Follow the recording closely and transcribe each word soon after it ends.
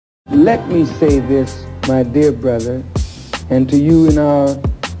Let me say this, my dear brother, and to you in our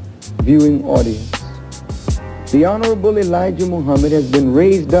viewing audience. The Honorable Elijah Muhammad has been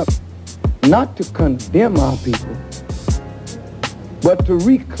raised up not to condemn our people, but to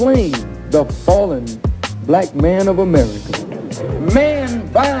reclaim the fallen black man of America.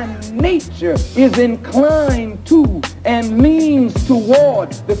 Man by nature is inclined to and leans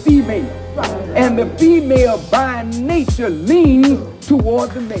toward the female, and the female by nature leans toward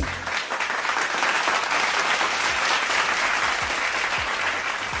the male.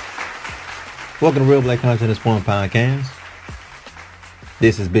 Welcome to Real Black Consciousness Forum Podcast.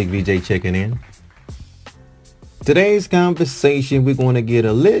 This is Big VJ checking in. Today's conversation, we're going to get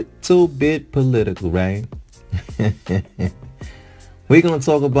a little bit political, right? We're going to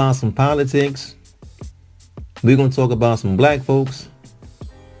talk about some politics. We're going to talk about some black folks.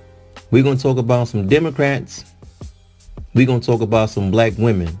 We're going to talk about some Democrats. We're going to talk about some black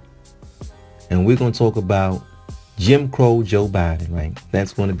women. And we're going to talk about Jim Crow Joe Biden, right?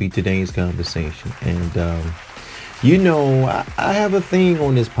 That's going to be today's conversation. And, I have a thing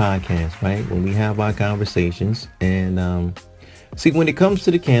on this podcast, right? When we have our conversations. And see, when it comes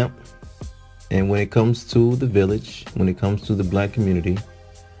to the camp and when it comes to the village, when it comes to the black community,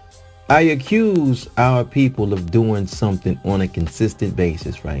 I accuse our people of doing something on a consistent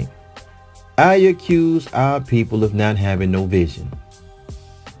basis, right? I accuse our people of not having no vision.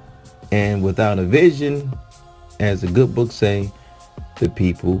 And without a vision, as the good book say, the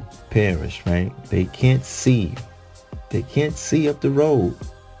people perish, right? They can't see. They can't see up the road.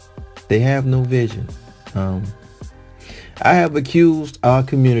 They have no vision. I have accused our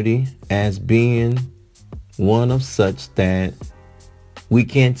community as being one of such that we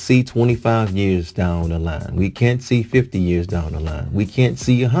can't see 25 years down the line. We can't see 50 years down the line. We can't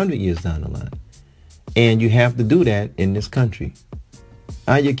see 100 years down the line. And you have to do that in this country.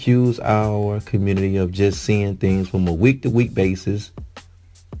 I accuse our community of just seeing things from a week-to-week basis,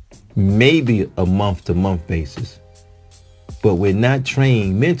 maybe a month-to-month basis. But we're not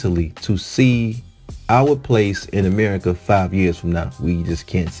trained mentally to see our place in America 5 years from now. We just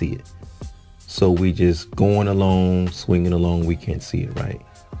can't see it. So we just going along, swinging along. We can't see it, right?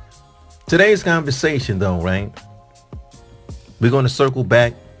 Today's conversation, though, right? We're going to circle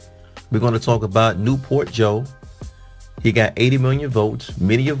back. We're going to talk about Newport Joe. He got 80 million votes,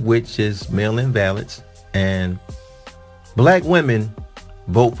 many of which is mail-in ballots. And black women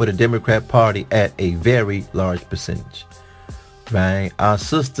vote for the Democrat Party at a very large percentage. Right? Our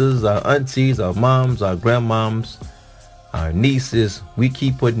sisters, our aunties, our moms, our grandmoms, our nieces, we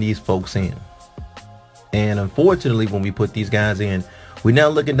keep putting these folks in. And unfortunately, when we put these guys in, we're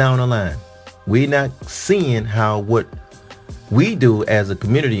not looking down the line. We're not seeing how what we do as a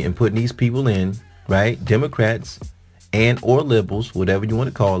community and putting these people in, right? Democrats and or liberals, whatever you want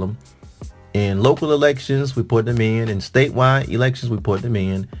to call them. In local elections, we put them in. In statewide elections, we put them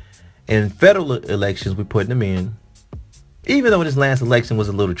in. In federal elections, we put them in. Even though this last election was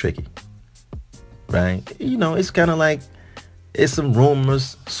a little tricky, right? It's kind of like it's some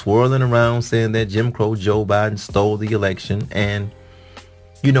rumors swirling around saying that Jim Crow Joe Biden stole the election. And,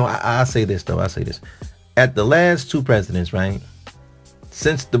 I say this, though. I say this. At the last two presidents, right?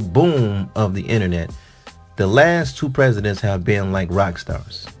 Since the boom of the internet, the last two presidents have been like rock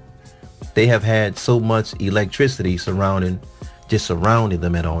stars. They have had so much electricity surrounding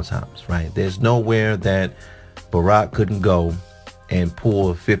them at all times, right? There's nowhere that Barack couldn't go and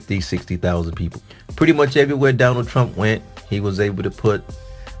pull 50, 60,000 people. Pretty much everywhere Donald Trump went, he was able to put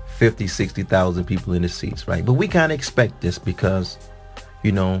 50, 60,000 people in the seats, right? But we kind of expect this because,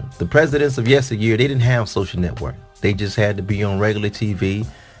 the presidents of yesteryear, they didn't have social network. They just had to be on regular TV.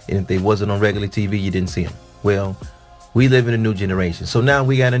 And if they wasn't on regular TV, you didn't see them. Well, we live in a new generation. So now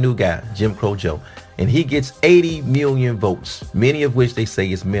we got a new guy, Jim Crow Joe. And he gets 80 million votes, many of which they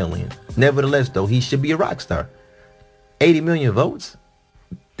say is mail-in. Nevertheless, though, he should be a rock star. 80 million votes?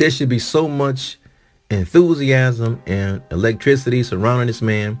 There should be so much enthusiasm and electricity surrounding this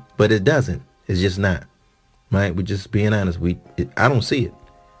man, but it doesn't. It's just not. Right? We're just being honest. I don't see it.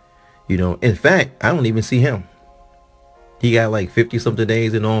 In fact, I don't even see him. He got like 50-something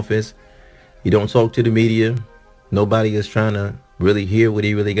days in office. He don't talk to the media. Nobody is trying to really hear what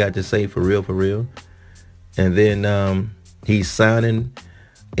he really got to say for real. And then he's signing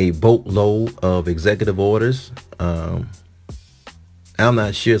a boatload of executive orders. I'm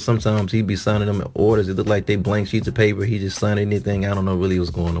not sure. Sometimes he'd be signing them orders. It look like they blank sheets of paper. He just signed anything. I don't know really what's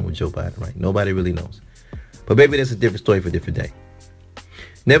going on with Joe Biden, right? Nobody really knows. But maybe that's a different story for a different day.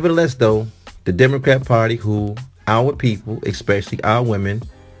 Nevertheless, though, the Democrat Party, who our people, especially our women,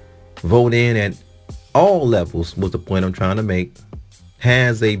 vote in at all levels, was the point I'm trying to make,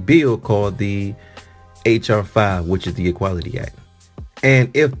 has a bill called the H.R. 5, which is the Equality Act.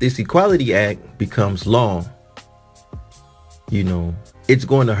 And if this Equality Act becomes law, you know, it's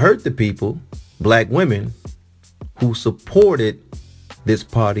going to hurt the people, black women, who supported this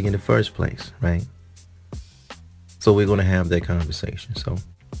party in the first place, right? So we're going to have that conversation. So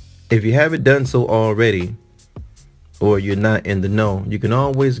if you haven't done so already, or you're not in the know, you can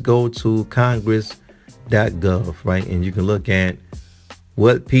always go to congress.gov, right? And you can look at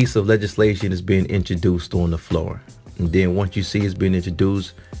what piece of legislation is being introduced on the floor. And then once you see it's being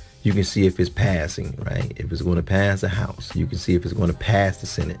introduced, you can see if it's passing, right? If it's going to pass the House, you can see if it's going to pass the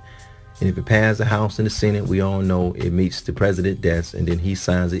Senate. And if it passes the House and the Senate, we all know it meets the president's desk, and then he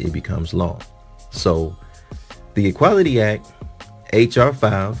signs it, it becomes law. So the Equality Act, H.R.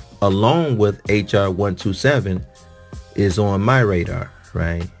 5, along with H.R. 127, is on my radar,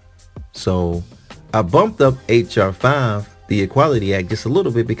 right? So I bumped up H.R. 5, the Equality Act, just a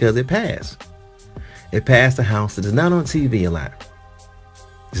little bit because it passed. It passed the House. It is not on TV a lot.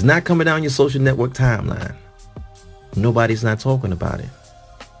 It's not coming down your social network timeline. Nobody's not talking about it.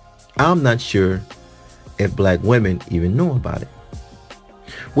 I'm not sure if black women even know about it.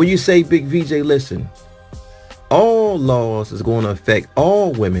 When you say, Big VJ, listen, all laws is going to affect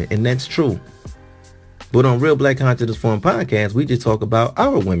all women, and that's true. But on Real Black Consciousness Forum podcast, we just talk about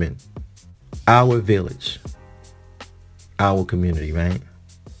our women, our village, our community, right?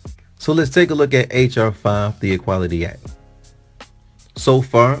 So let's take a look at H.R. 5, the Equality Act. So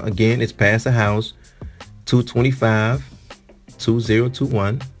far, again, it's passed the House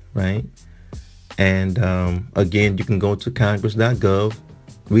 225-2021, right? And again, you can go to congress.gov,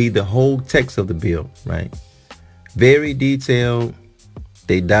 read the whole text of the bill, right? Very detailed.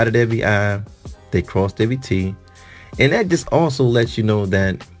 They dotted every I, they crossed every T. And that just also lets you know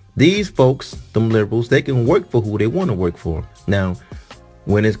that these folks, them liberals, they can work for who they want to work for. Now,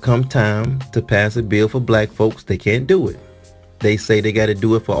 when it's come time to pass a bill for black folks, they can't do it. They say they got to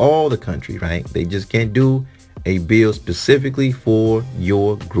do it for all the country, right? They just can't do a bill specifically for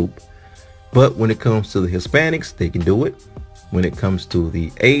your group. But when it comes to the Hispanics, they can do it. When it comes to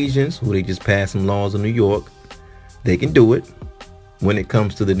the Asians, who they just passed some laws in New York, they can do it. When it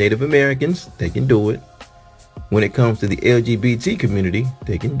comes to the Native Americans, they can do it. When it comes to the LGBT community,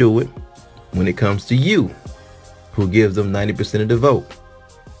 they can do it. When it comes to you, who gives them 90% of the vote,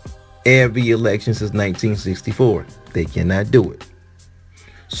 every election since 1964, they cannot do it.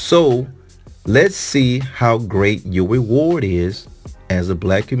 So let's see how great your reward is as a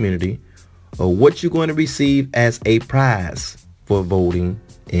black community, or what you're going to receive as a prize for voting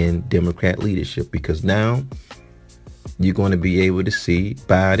in Democrat leadership. Because now you're going to be able to see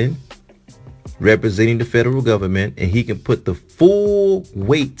Biden representing the federal government, and he can put the full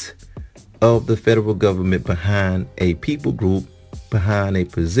weight of the federal government behind a people group, behind a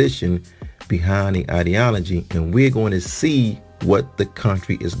position, behind the ideology, and we're going to see what the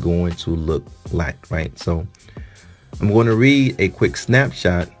country is going to look like, right? So I'm going to read a quick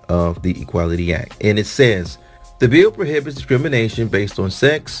snapshot of the Equality Act, and it says, the bill prohibits discrimination based on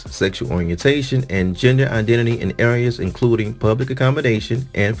sex, sexual orientation, and gender identity in areas including public accommodation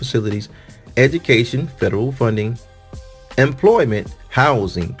and facilities, education, federal funding, employment,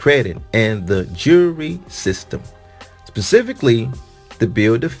 housing, credit, and the jury system. Specifically, the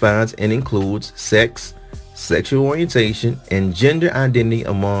bill defines and includes sex, sexual orientation, and gender identity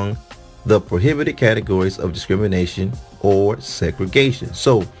among the prohibited categories of discrimination or segregation.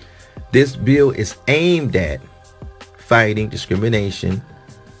 So this bill is aimed at fighting discrimination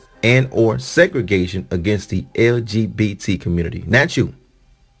and or segregation against the LGBT community. Not you,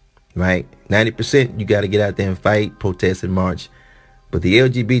 right? 90% you got to get out there and fight, protest, and march. But the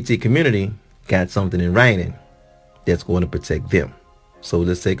LGBT community got something in writing that's going to protect them. So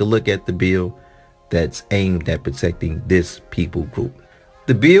let's take a look at the bill that's aimed at protecting this people group.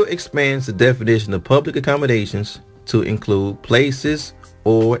 The bill expands the definition of public accommodations to include places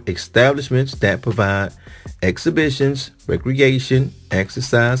or establishments that provide exhibitions, recreation,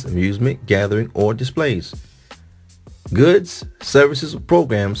 exercise, amusement, gathering, or displays, goods, services,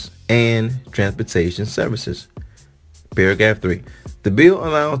 programs, and transportation services. Paragraph 3. The bill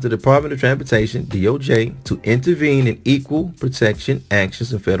allows the Department of Transportation, DOJ, to intervene in equal protection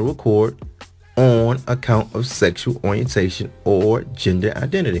actions in federal court on account of sexual orientation or gender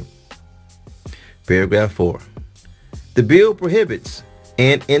identity. Paragraph 4. The bill prohibits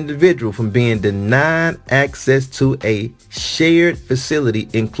an individual from being denied access to a shared facility,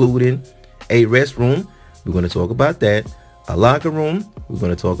 including a restroom, we're going to talk about that, a locker room, we're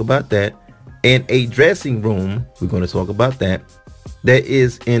going to talk about that, and a dressing room, we're going to talk about that, that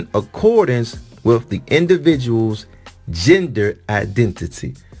is in accordance with the individual's gender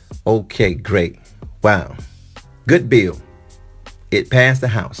identity. Okay, great. Wow. Good bill. It passed the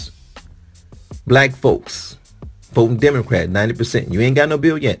House. Black folks voting Democrat, 90%. You ain't got no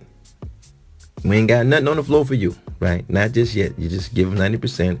bill yet. We ain't got nothing on the floor for you, right? Not just yet. You just give them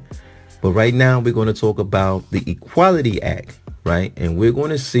 90%. But right now, we're going to talk about the Equality Act, right? And we're going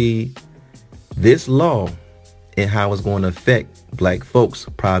to see this law and how it's going to affect black folks.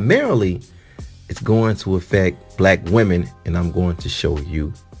 Primarily, it's going to affect black women, and I'm going to show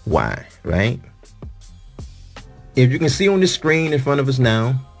you why, right? If you can see on the screen in front of us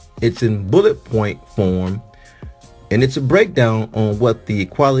now, it's in bullet point form, and it's a breakdown on what the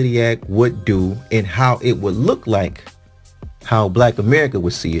Equality Act would do and how it would look like, how Black America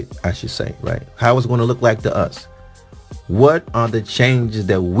would see it, I should say, right? How it's going to look like to us. What are the changes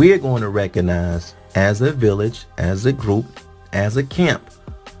that we're going to recognize as a village, as a group, as a camp,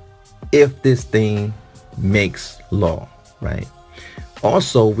 if this thing makes law, right?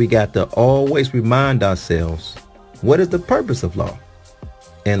 Also, we got to always remind ourselves, what is the purpose of law?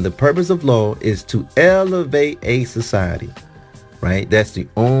 And the purpose of law is to elevate a society, right? That's the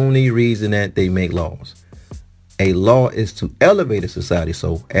only reason that they make laws. A law is to elevate a society.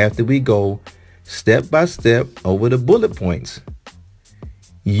 So after we go step by step over the bullet points,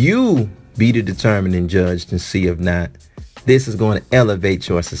 you be the determining judge to see if not this is going to elevate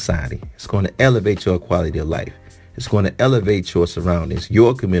your society. It's going to elevate your quality of life. It's going to elevate your surroundings,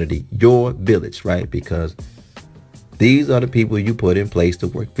 your community, your village, right? Because these are the people you put in place to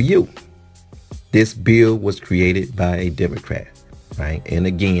work for you. This bill was created by a Democrat, right? And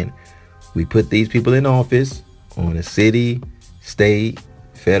again, we put these people in office on a city, state,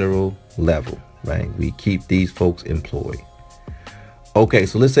 federal level, right? We keep these folks employed. Okay,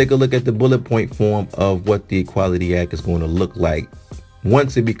 so let's take a look at the bullet point form of what the Equality Act is going to look like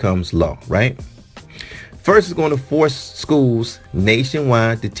once it becomes law, right? First, it's going to force schools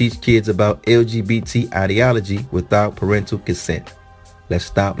nationwide to teach kids about LGBT ideology without parental consent. Let's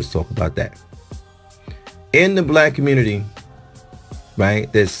stop. Let's talk about that. In the black community,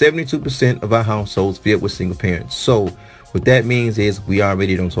 right, there's 72% of our households filled with single parents. So what that means is we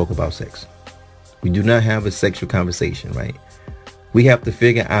already don't talk about sex. We do not have a sexual conversation, right? We have to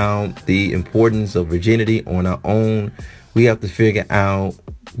figure out the importance of virginity on our own. We have to figure out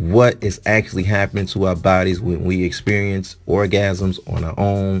what is actually happening to our bodies when we experience orgasms on our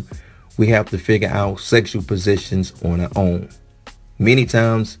own. We have to figure out sexual positions on our own. Many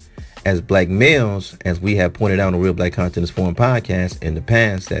times as black males, as we have pointed out on Real Black Consciousness Forum podcast in the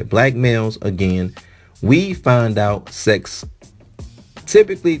past, that black males, again, we find out sex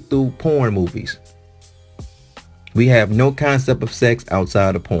typically through porn movies. We have no concept of sex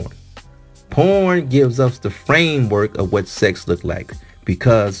outside of porn. Porn gives us the framework of what sex looks like,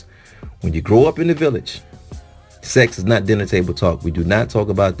 because when you grow up in the village, sex is not dinner table talk. We do not talk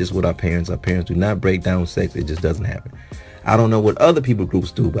about this with our parents. Our parents do not break down sex. It just doesn't happen. I don't know what other people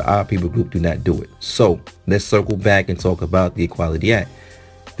groups do, but our people group do not do it. So let's circle back and talk about the Equality Act.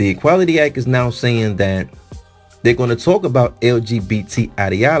 The Equality Act is now saying that they're going to talk about LGBT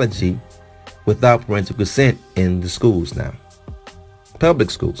ideology without parental consent in the schools now. Public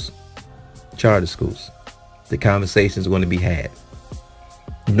schools, charter schools. The conversations are going to be had.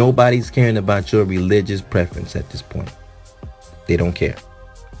 Nobody's caring about your religious preference at this point. They don't care.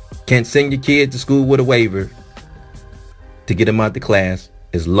 Can't send your kid to school with a waiver to get them out the class.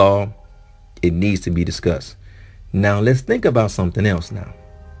 It's law. It needs to be discussed. Now let's think about something else now.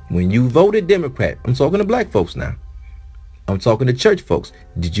 When you voted Democrat, I'm talking to black folks now. I'm talking to church folks.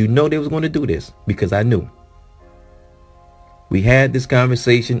 Did you know they was going to do this? Because I knew. We had this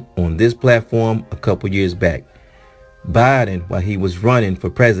conversation on this platform a couple years back. Biden, while he was running for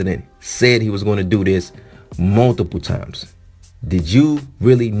president, said he was going to do this multiple times. Did you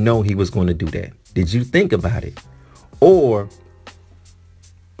really know he was going to do that? Did you think about it? Or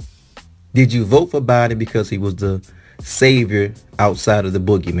did you vote for Biden because he was the savior outside of the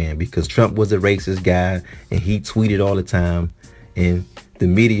boogeyman, because Trump was a racist guy and he tweeted all the time and the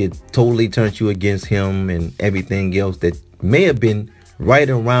media totally turned you against him and everything else that may have been right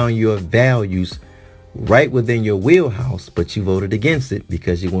around your values, right within your wheelhouse, but you voted against it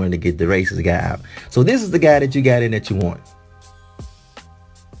because you wanted to get the racist guy out. So this is the guy that you got in that you want.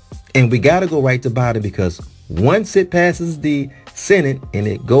 And we got to go right to Biden, because once it passes the Senate and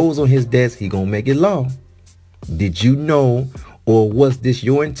it goes on his desk, he gonna make it law. Did you know, or was this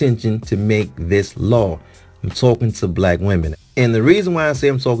your intention to make this law? I'm talking to black women. And the reason why I say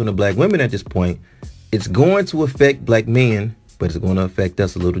I'm talking to black women at this point, it's going to affect black men, but it's going to affect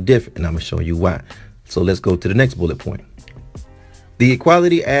us a little different. And I'm going to show you why. So let's go to the next bullet point. The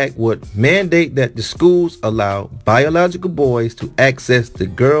Equality Act would mandate that the schools allow biological boys to access the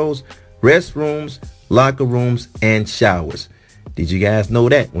girls' restrooms, locker rooms, and showers. Did you guys know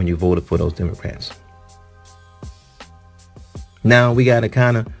that when you voted for those Democrats? Now we got to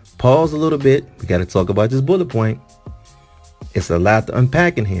kind of pause a little bit. We got to talk about this bullet point. It's a lot to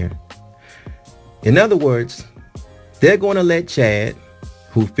unpack in here. In other words, they're going to let Chad,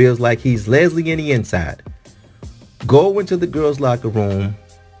 who feels like he's Leslie in the inside, go into the girls' locker room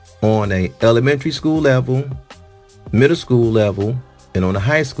on a elementary school level, middle school level, and on a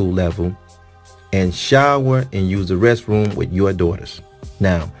high school level, and shower and use the restroom with your daughters.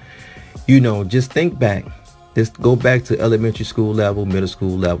 Now, just think back. Let's go back to elementary school level, middle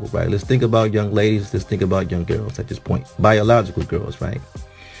school level, right? Let's think about young ladies. Let's think about young girls at this point. Biological girls, right?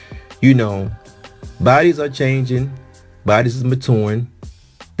 Bodies are changing. Bodies is maturing.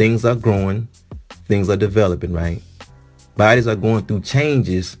 Things are growing. Things are developing, right? Bodies are going through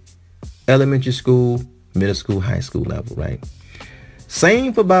changes. Elementary school, middle school, high school level, right?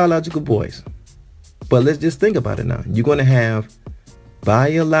 Same for biological boys. But let's just think about it now. You're going to have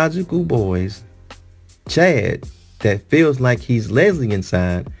biological boys, Chad, that feels like he's Leslie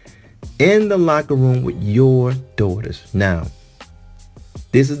inside, in the locker room with your daughters. Now,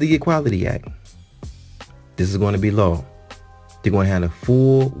 this is the Equality Act. This is going to be law. They're going to have the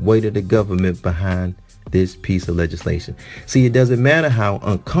full weight of the government behind this piece of legislation. See, it doesn't matter how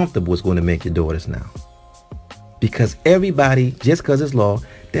uncomfortable it's going to make your daughters now. Because everybody, just because it's law,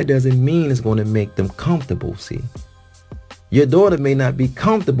 that doesn't mean it's going to make them comfortable, see. Your daughter may not be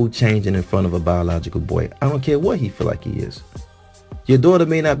comfortable changing in front of a biological boy. I don't care what he feel like he is. Your daughter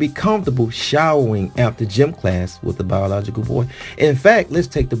may not be comfortable showering after gym class with a biological boy. In fact, let's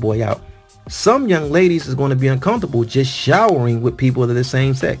take the boy out. Some young ladies is going to be uncomfortable just showering with people of the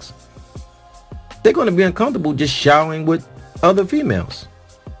same sex. They're going to be uncomfortable just showering with other females,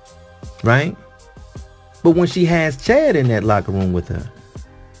 right? But when she has Chad in that locker room with her,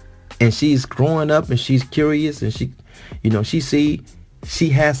 and she's growing up and she's curious and she see she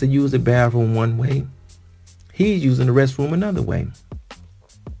has to use the bathroom one way, he's using the restroom another way.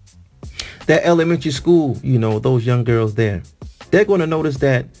 That elementary school, those young girls there, they're going to notice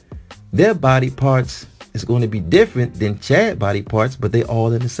that their body parts is going to be different than Chad body parts, but they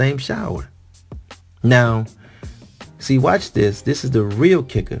all in the same shower. Now, see, watch this. This is the real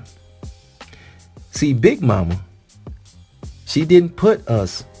kicker. See, Big Mama, she didn't put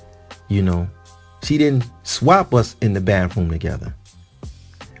us, she didn't swap us in the bathroom together.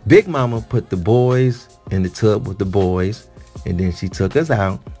 Big Mama put the boys in the tub with the boys, and then she took us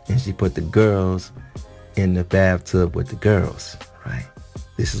out and she put the girls in the bathtub with the girls, right?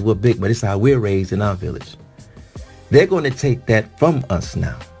 This is what this is how we're raised in our village. They're going to take that from us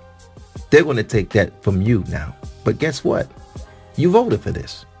now. They're going to take that from you now. But guess what? You voted for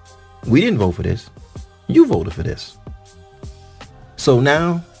this. We didn't vote for this. You voted for this. So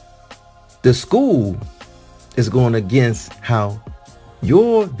now the school is going against how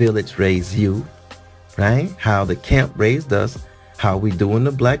your village raised you, right? How the camp raised us, how we do in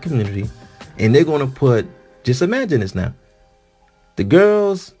the black community. And they're going to put, just imagine this now, the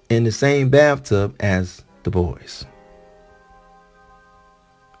girls in the same bathtub as the boys.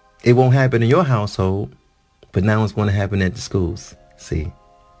 It won't happen in your household, but now it's going to happen at the schools. See,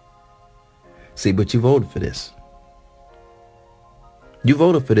 but you voted for this. You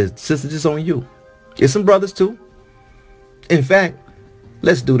voted for this. Sisters, it's on you. It's some brothers too. In fact,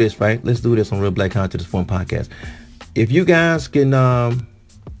 let's do this, right? Let's do this on Real Black Consciousness Forum podcast. If you guys can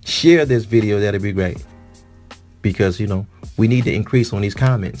share this video, that'd be great. Because, we need to increase on these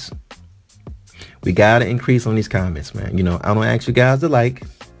comments. We got to increase on these comments, man. I don't ask you guys to like.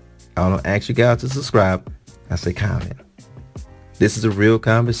 I don't ask you guys to subscribe. I say comment. This is a real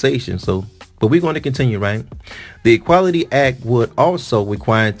conversation. But we're going to continue, right? The Equality Act would also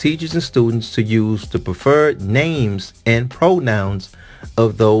require teachers and students to use the preferred names and pronouns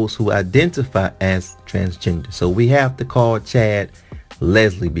of those who identify as transgender. So we have to call Chad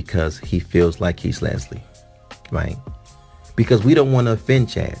Leslie because he feels like he's Leslie, right? Because we don't want to offend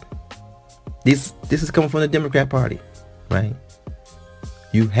Chad. This is coming from the Democrat Party, right?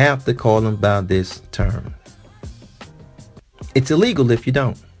 You have to call him by this term. It's illegal if you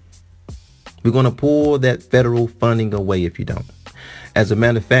don't. We're going to pull that federal funding away if you don't. As a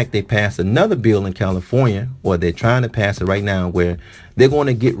matter of fact, they passed another bill in California, or they're trying to pass it right now, where they're going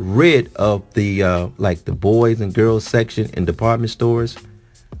to get rid of the the boys and girls section in department stores.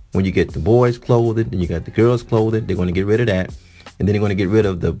 When you get the boys' clothing, then you got the girls' clothing. They're going to get rid of that. And then they're going to get rid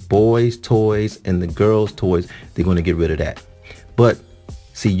of the boys' toys and the girls' toys. They're going to get rid of that. But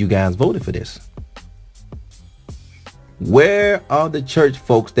see, you guys voted for this. Where are the church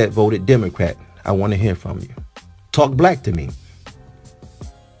folks that voted Democrat? I want to hear from you. Talk black to me.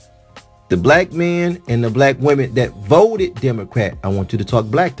 The black men and the black women that voted Democrat, I want you to talk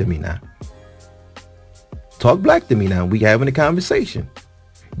black to me now. Talk black to me now. We having a conversation.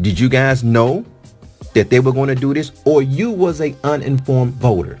 Did you guys know that they were going to do this, or you was a uninformed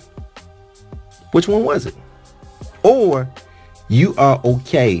voter? Which one was it? Or you are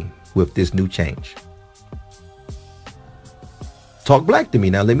okay with this new change? Talk black to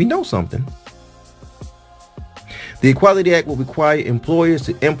me now. Let me know something. The Equality Act will require employers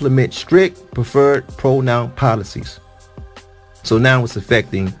to implement strict preferred pronoun policies. So now it's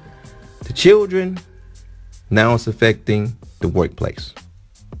affecting the children. Now it's affecting the workplace.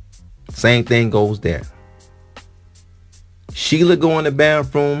 Same thing goes there. Sheila go in the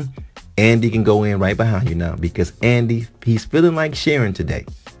bathroom. Andy can go in right behind you now, because Andy, he's feeling like sharing today.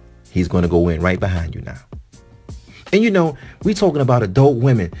 He's going to go in right behind you now. And we talking about adult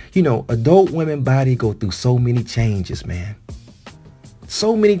women. Adult women body go through so many changes, man.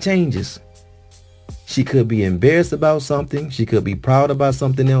 So many changes. She could be embarrassed about something. She could be proud about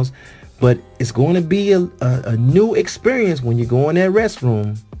something else. But it's going to be a new experience when you go in that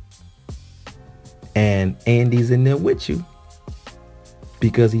restroom and Andy's in there with you,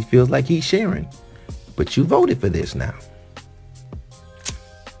 because he feels like he's sharing. But you voted for this now.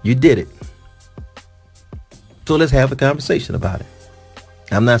 You did it. So let's have a conversation about it.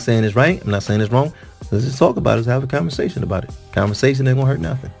 I'm not saying it's right. I'm not saying it's wrong. Let's just talk about it. Let's have a conversation about it. Conversation ain't gonna hurt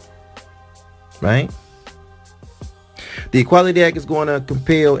nothing. Right? The Equality Act is going to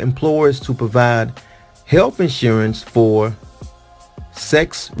compel employers to provide health insurance for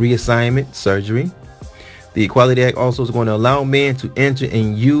sex reassignment surgery. The Equality Act also is going to allow men to enter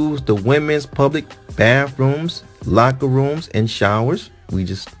and use the women's public bathrooms, locker rooms, and showers. We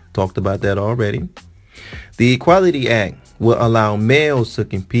just talked about that already. The Equality Act will allow males to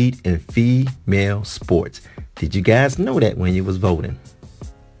compete in female sports. Did you guys know that when you was voting?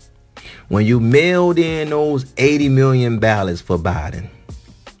 When you mailed in those 80 million ballots for Biden,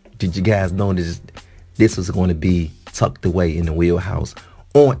 did you guys know this was going to be tucked away in the wheelhouse,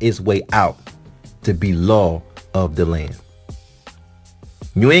 on its way out to be law of the land?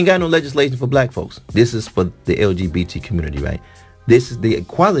 You ain't got no legislation for black folks. This is for the LGBT community, right? This is the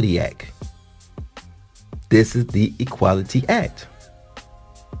Equality Act. This is the Equality Act.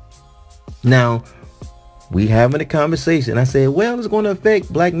 Now, we having a conversation. I said, well, it's going to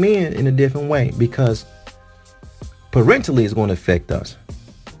affect black men in a different way, because parentally it's going to affect us,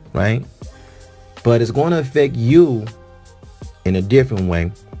 right? But it's going to affect you in a different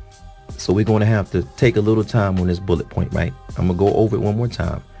way. So we're going to have to take a little time on this bullet point, right? I'm going to go over it one more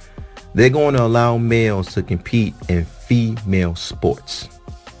time. They're going to allow males to compete in female sports.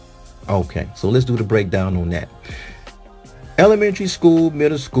 Okay, so let's do the breakdown on that. Elementary school,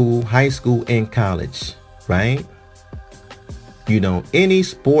 middle school, high school, and college, right? Any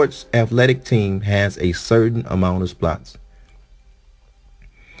sports athletic team has a certain amount of slots.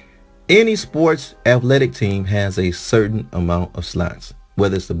 Any sports athletic team has a certain amount of slots.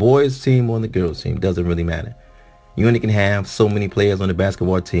 Whether it's the boys team or the girls team, doesn't really matter. You only can have so many players on the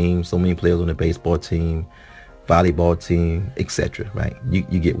basketball team, so many players on the baseball team, volleyball team, etc. Right? You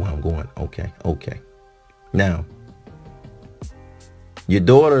get where I'm going. Okay. Now, your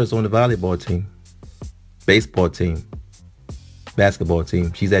daughter is on the volleyball team, baseball team, basketball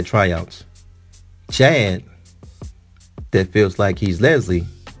team. She's at tryouts. Chad, that feels like he's Leslie,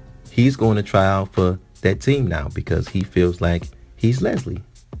 he's going to try out for that team now because he feels like he's Leslie.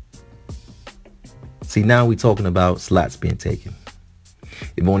 See, now we're talking about slots being taken.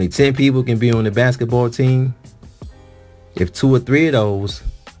 If only 10 people can be on the basketball team, if 2 or 3 of those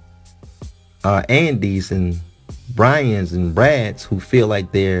are Andys and Brians and Brads who feel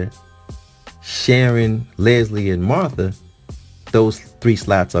like they're Sharon, Leslie, and Martha, those 3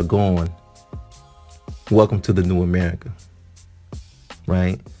 slots are gone. Welcome to the new America,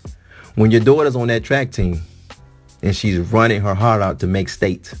 right? When your daughter's on that track team and she's running her heart out to make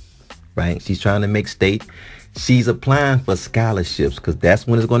state, right? She's trying to make state. She's applying for scholarships because that's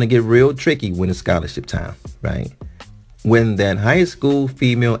when it's going to get real tricky when it's scholarship time, right? When that high school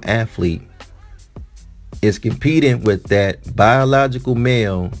female athlete is competing with that biological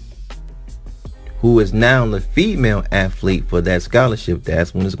male who is now the female athlete for that scholarship,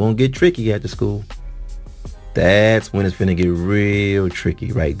 that's when it's going to get tricky at the school. That's when it's going to get real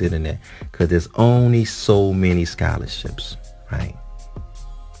tricky right then and there, because there's only so many scholarships, right?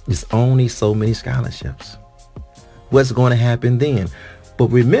 There's only so many scholarships. What's going to happen then? But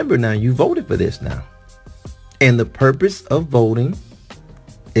remember now, you voted for this now. And the purpose of voting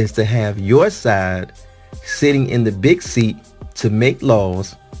is to have your side sitting in the big seat to make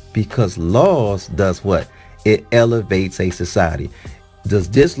laws, because laws does what? It elevates a society. Does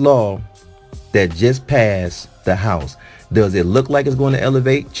this law that just passed the House, does it look like it's going to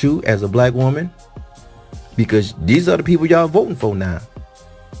elevate you as a black woman? Because these are the people y'all voting for now.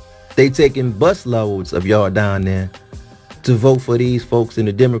 They taking bus loads of y'all down there to vote for these folks in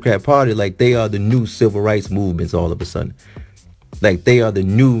the Democrat Party like they are the new civil rights movements all of a sudden. Like they are the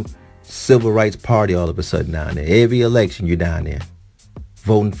new civil rights party all of a sudden down there. Every election you're down there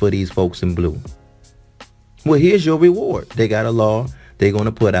voting for these folks in blue. Well, here's your reward. They got a law they're going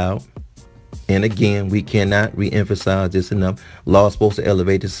to put out. And again, we cannot re-emphasize this enough. Law is supposed to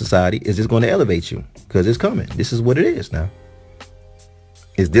elevate the society. Is this going to elevate you? Because it's coming. This is what it is now.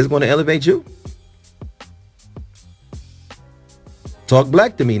 Is this going to elevate you? Talk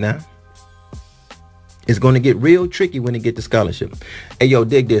black to me now. It's going to get real tricky when they get to scholarship. Hey, yo,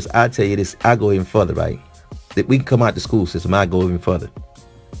 dig this. I tell you this. I go even further, right? That we can come out the school system. I go even further.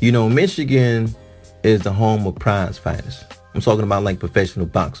 You know, Michigan is the home of prize fighters. I'm talking about like professional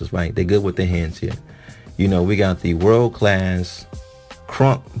boxers, right? They're good with their hands here. You know, we got the world-class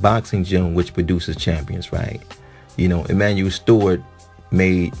Crunk Boxing Gym, which produces champions, right? You know, Emmanuel Stewart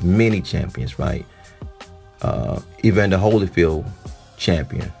made many champions, right? Evander Holyfield,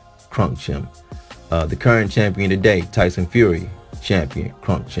 champion, Crunk Gym. The current champion today, Tyson Fury, champion,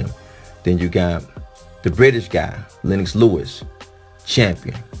 Crunk Gym. Then you got the British guy, Lennox Lewis,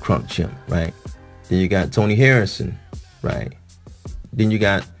 champion, Crunk Gym, right? Then you got Tony Harrison, right? Then you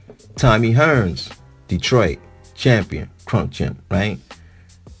got Tommy Hearns, Detroit, champion, Crunk Gym, right?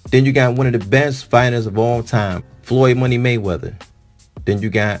 Then you got one of the best fighters of all time, Floyd Money Mayweather. Then you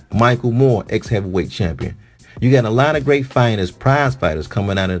got Michael Moore, ex-heavyweight champion. You got a lot of great fighters, prize fighters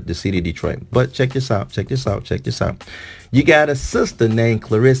coming out of the city of Detroit. But check this out, check this out, check this out. You got a sister named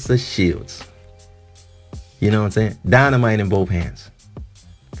Clarissa Shields. You know what I'm saying? Dynamite in both hands.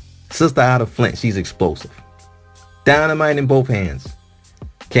 Sister out of Flint, she's explosive. Dynamite in both hands.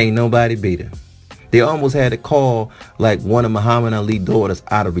 Can't nobody beat her. They almost had to call like one of Muhammad Ali's daughters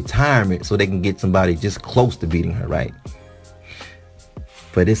out of retirement so they can get somebody just close to beating her, right?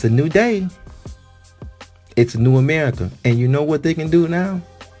 But it's a new day. It's a new America. And you know what they can do now?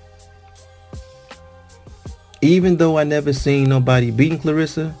 Even though I never seen nobody beating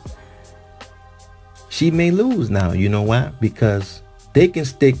Clarissa, she may lose now. You know why? Because they can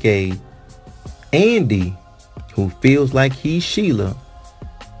stick a Andy who feels like he's Sheila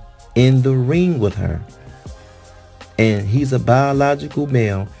in the ring with her. And he's a biological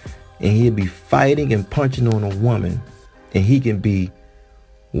male and he'll be fighting and punching on a woman. And he can be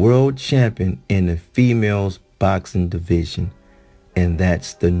world champion in the females boxing division. And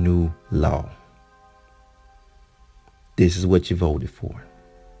that's the new law. This is what you voted for.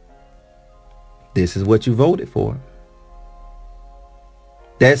 This is what you voted for.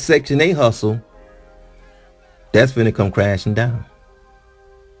 That Section 8 hustle, that's finna come crashing down.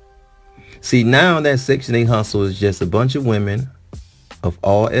 See, now that Section 8 hustle is just a bunch of women of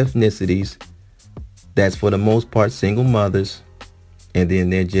all ethnicities that's for the most part single mothers, and then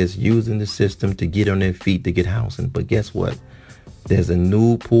they're just using the system to get on their feet to get housing. But guess what? There's a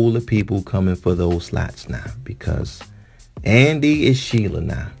new pool of people coming for those slots now, because Andy is Sheila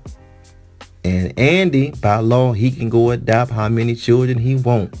now. And Andy, by law, he can go adopt how many children he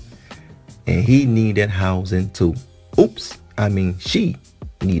wants. And he needed housing too. She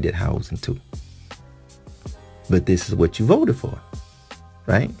needed housing too. But this is what you voted for,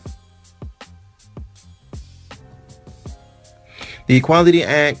 right? The Equality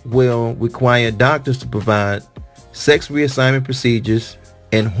Act will require doctors to provide sex reassignment procedures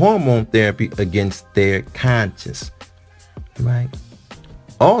and hormone therapy against their conscience, right?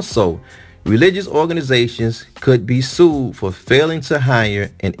 Also, religious organizations could be sued for failing to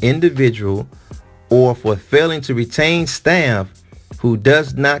hire an individual or for failing to retain staff who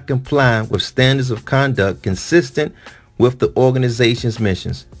does not comply with standards of conduct consistent with the organization's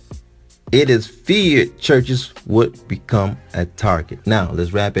missions. It is feared churches would become a target. Now,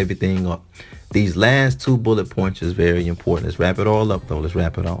 let's wrap everything up. These last 2 bullet points is very important. Let's wrap it all up, though. Let's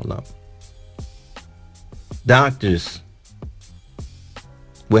wrap it all up. Doctors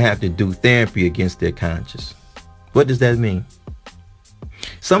will have to do therapy against their conscience. What does that mean?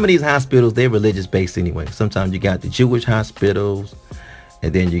 Some of these hospitals, they're religious based anyway. Sometimes you got the Jewish hospitals,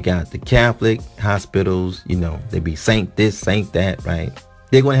 and then you got the Catholic hospitals. You know, they be saint this, saint that, right?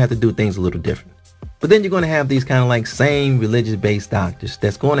 They're going to have to do things a little different. But then you're going to have these kind of like same religious based doctors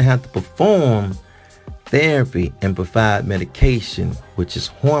that's going to have to perform therapy and provide medication, which is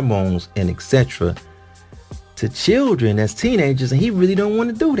hormones and etc., to children as teenagers, and he really don't want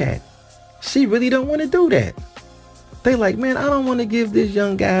to do that. She really don't want to do that. They like, man, I don't want to give this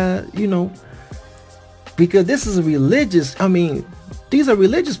young guy, because this is a religious, these are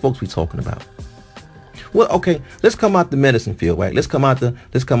religious folks we talking about. Well, okay, let's come out the medicine field, right? Let's come out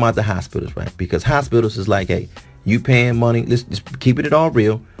the hospitals, right? Because hospitals is like, hey, you paying money. Let's just keep it all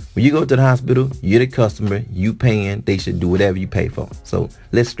real. When you go to the hospital, you're the customer, you paying, they should do whatever you pay for. So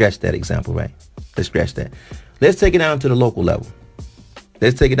let's scratch that example, right? Let's scratch that. Let's take it down to the local level.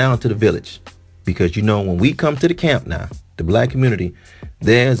 Let's take it down to the village. Because when we come to the camp now, the black community,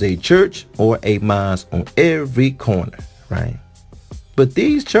 there's a church or a mosque on every corner, right? But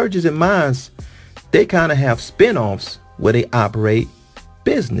these churches and mosques, they kind of have spin-offs where they operate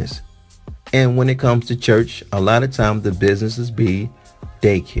business. And when it comes to church, a lot of times the businesses be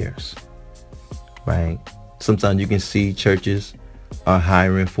daycares, right? Sometimes you can see churches are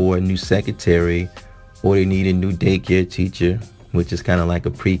hiring for a new secretary, or they need a new daycare teacher, which is kind of like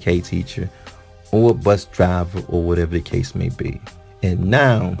a pre-K teacher, or a bus driver, or whatever the case may be. And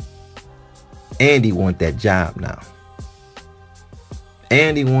now Andy wants that job now.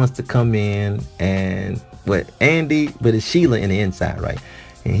 Andy wants to come in and but it's Sheila in the inside, right?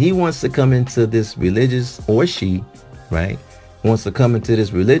 And he wants to come into this religious, or she, right, wants to come into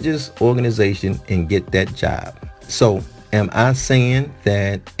this religious organization and get that job. So am I saying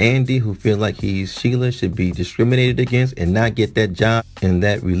that Andy, who feels like he's Sheila, should be discriminated against and not get that job in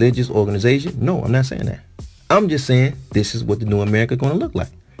that religious organization? No, I'm not saying that. I'm just saying this is what the new America is going to look like.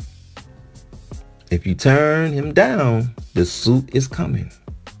 If you turn him down, the suit is coming.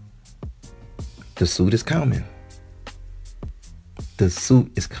 The suit is coming. The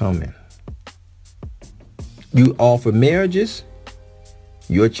suit is coming. You offer marriages.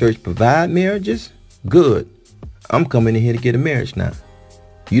 Your church provide marriages. Good. I'm coming in here to get a marriage now.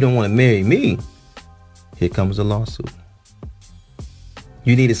 You don't want to marry me. Here comes a lawsuit.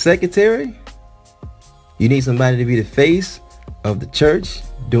 You need a secretary. You need somebody to be the face of the church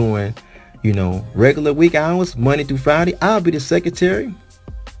doing, regular week hours, Monday through Friday. I'll be the secretary.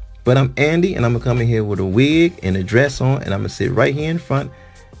 But I'm Andy, and I'm going to come in here with a wig and a dress on, and I'm going to sit right here in front,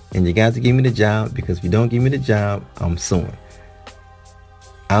 and you got to give me the job, because if you don't give me the job, I'm suing.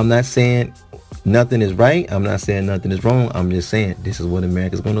 I'm not saying nothing is right. I'm not saying nothing is wrong. I'm just saying this is what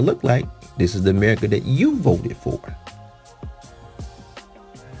America's going to look like. This is the America that you voted for.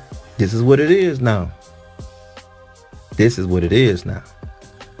 This is what it is now. This is what it is now.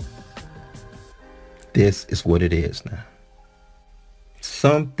 This is what it is now.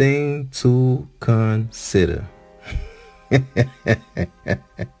 Something to consider. You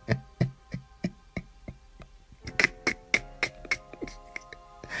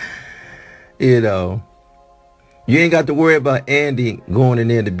ain't got to worry about Andy going in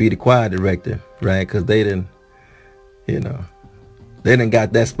there to be the choir director, right? Because they done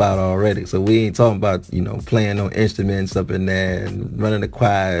got that spot already. So we ain't talking about, playing on instruments up in there and running the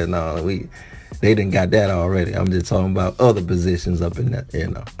choir and all. They done got that already. I'm just talking about other positions up in there,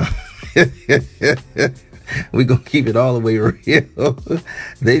 We gonna keep it all the way real.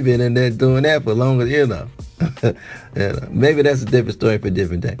 They've been in there doing that for longer, Maybe that's a different story for a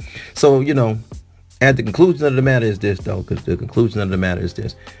different day. So, at the conclusion of the matter is this, though, because the conclusion of the matter is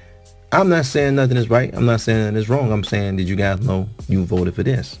this. I'm not saying nothing is right. I'm not saying nothing is wrong. I'm saying, did you guys know you voted for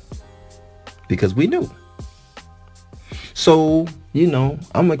this? Because we knew. So,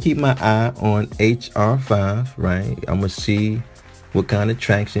 I'm going to keep my eye on HR 5, right? I'm going to see what kind of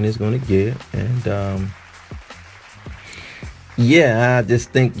traction it's going to get. And, I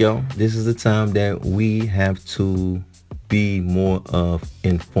just think, this is the time that we have to be more of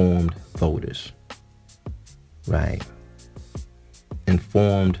informed voters, right?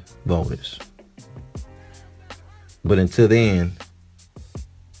 Informed voters. But until then,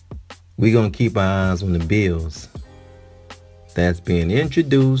 we're going to keep our eyes on the bills that's being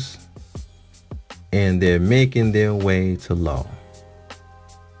introduced, and they're making their way to law.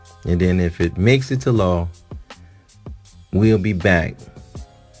 And then if it makes it to law, we'll be back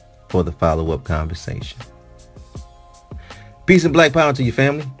for the follow-up conversation. Peace and black power to your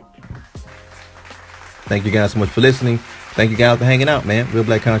family. Thank you guys so much for listening. Thank you guys for hanging out, man. Real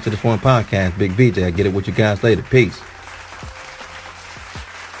Black Consciousness Forum Podcast. Big VJ. I get it with you guys later. Peace.